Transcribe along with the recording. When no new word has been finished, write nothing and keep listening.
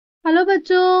Hello,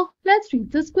 bachcho. Let's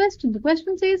read this question. The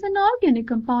question says an organic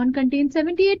compound contains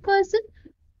 78%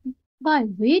 by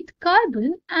weight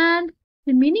carbon and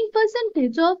remaining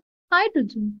percentage of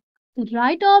hydrogen. The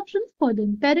right option for the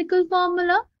empirical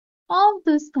formula of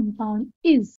this compound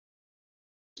is.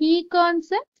 Key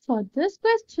concept for this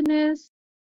question is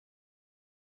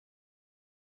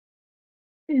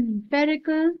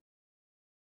empirical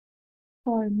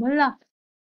formula.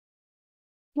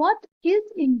 What is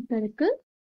empirical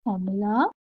formula?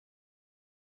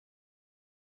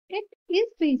 It is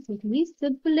basically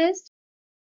simplest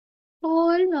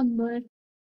whole number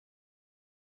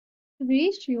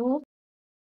ratio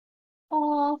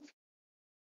of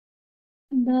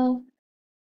the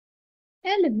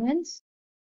elements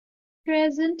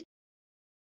present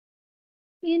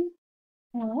in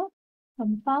a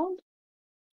compound.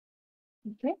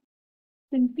 Okay,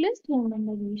 simplest whole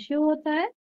number ratio होता है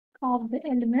of the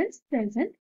elements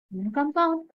present in a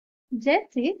compound.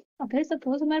 जैसे अगर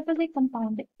suppose हमारे पास एक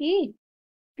compound है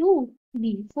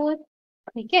A2B4,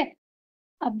 ठीक है,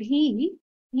 अभी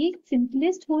ये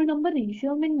सिंपलेस्ट होल नंबर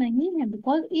रेशियो में नहीं है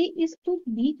बिकॉज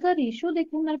A:B का रेशियो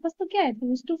देखो हमारे पास तो क्या है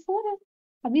 2:4 है.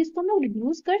 अभी इसको हम लोग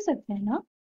रिड्यूस कर सकते हैं ना,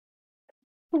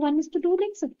 तो 1:2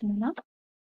 लिख सकते हैं ना.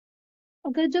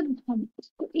 अगर जब हम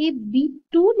इसको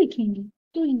AB2 लिखेंगे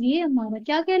तो ये हमारा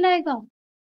क्या कहलाएगा,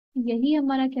 यही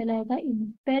हमारा कहलाएगा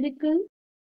इंपेरिकल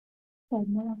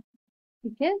फॉर्मूला.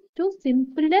 ठीक है, जो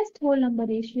सिंपलेस्ट होल नंबर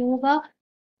रेशियो होगा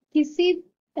किसी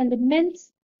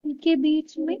एलिमेंट्स के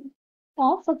बीच में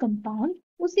ऑफ अ कंपाउंड,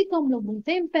 उसी को हम लोग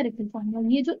बोलते हैं इंपेरिकल फॉर्मूला.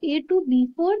 ये जो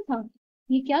A2B4 था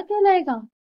ये क्या कहलाएगा,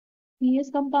 ये इस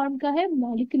कंपाउंड का है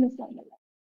मॉलिक्यूलर फॉर्मूला.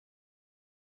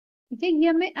 ठीक है, ये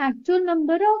हमें एक्चुअल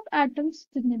नंबर ऑफ एटम्स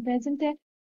जितने प्रेजेंट है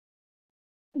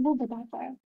वो बताता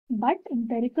है, बट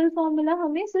एम्पेरिकल फॉर्मूला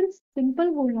हमें सिर्फ सिंपल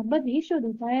होल नंबर रेशियो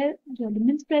देता है जो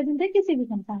एलिमेंट्स प्रेजेंट है किसी भी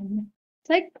कंपाउंड में.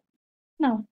 राइट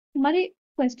नाउ हमारे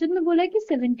क्वेश्चन में बोला है कि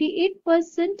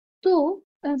 78%, तो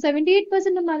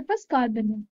 78% हमारे पास कार्बन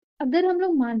है. अगर हम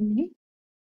लोग मान लें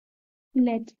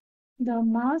let the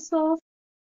mass of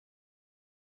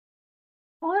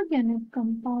organic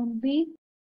compound B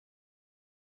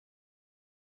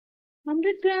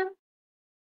 100 ग्राम.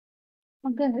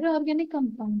 अगर ऑर्गेनिक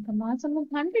कंपाउंड का मास हम लोग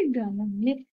 100 ग्राम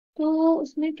लेंगे तो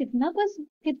उसमें कितना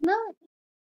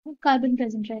कार्बन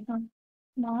प्रेजेंट रहेगा.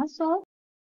 Mass of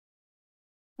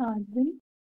carbon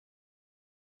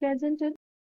present in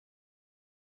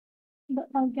the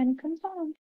organic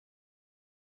compound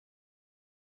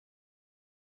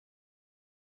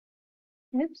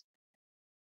is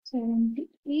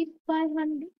 78 by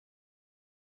 100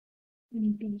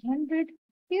 into 100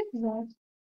 gives us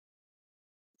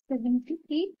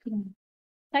 78 gram.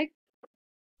 Right,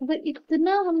 अगर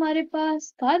इतना हमारे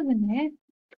पास कार्बन है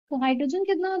तो हाइड्रोजन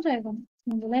कितना हो जाएगा,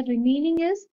 बोला रिमेनिंग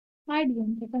इज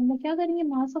हाइड्रोजन. तो हम लोग क्या करेंगे,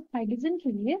 मास ऑफ हाइड्रोजन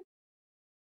के लिए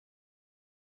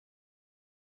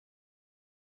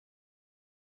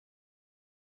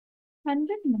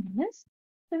 100 minus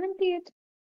 78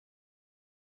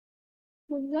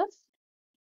 gives us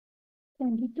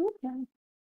 22 ग्राम.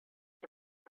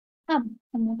 अब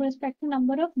हम लोग को रिस्पेक्टिव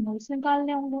नंबर ऑफ मोल्स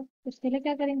निकालने होंगे. उसके लिए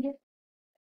क्या करेंगे,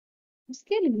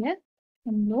 उसके लिए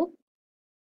हम लोग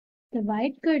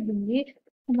डिवाइड कर देंगे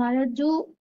हमारा जो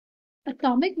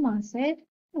एटॉमिक मास है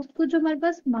उसको, जो हमारे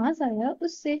पास मास आया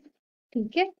उससे.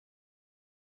 ठीक है,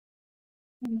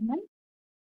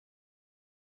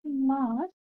 मास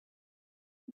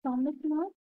एटॉमिक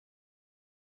मास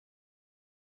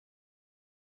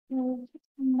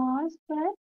मास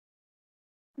पर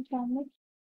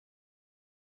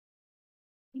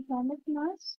atomic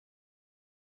mass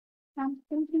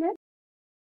simplest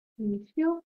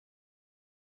ratio.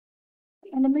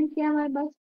 Element क्या है हमारे पास,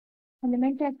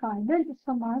 एलिमेंट है कार्बन,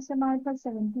 इसका मास है हमारे पास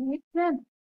 78 ग्राम,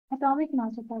 एटॉमिक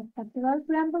मास होता है 12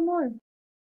 ग्राम पर मोल.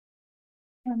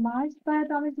 मास पर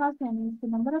एटॉमिक मास यानी इसके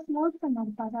नंबर ऑफ मोल्स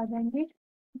हमारे पास आ जाएंगे,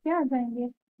 क्या आ जाएंगे,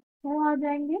 वो आ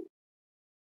जाएंगे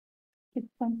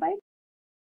 6.5.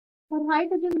 और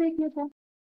हाइड्रोजन देख लेते हैं,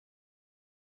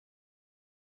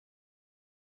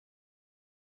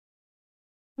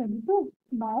 22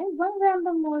 by 1 ग्राम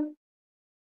पर मोल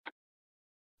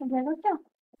हो जाएगा क्या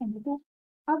 22.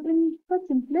 अब इनका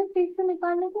सिंपलेस्ट रेशियो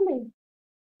निकालने के लिए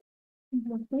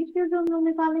सिंपलेस्ट रेशियो जो हम लोग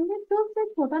निकालेंगे जो उससे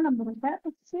छोटा नंबर होता है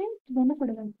उससे दोनों को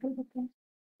डिवाइड कर सकते हैं.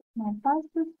 हमारे पास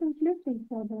जो सिंपलेस्ट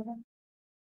रेशियो हो जाएगा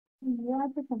ये आ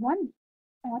जाएगा 1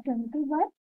 और 22 by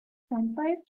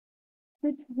 0.5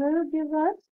 which will give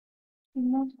us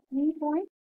almost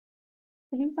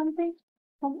 3.3 something.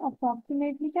 हम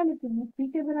अप्रोक्सीमेटली क्या लिखेंगे 3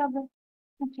 के बराबर.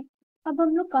 अच्छा, अब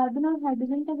हम लोग कार्बन और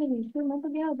हाइड्रोजन का जो रेशियो में तो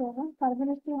क्या हो जाएगा, कार्बन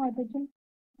और हाइड्रोजन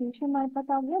रेशियो हमारे पास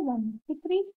आ गया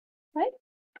 1:3.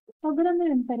 तो अगर हमें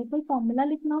एम्पेरिकल फॉर्मूला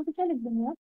लिखना हो तो क्या लिख देंगे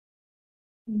आप?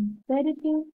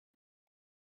 Empirical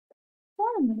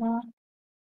formula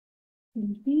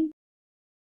B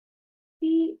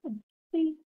P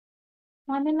C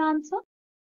final answer.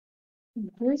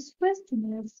 This question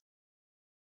is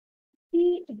C.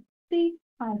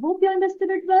 I hope you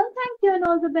understood it well. Thank you and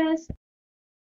all the best.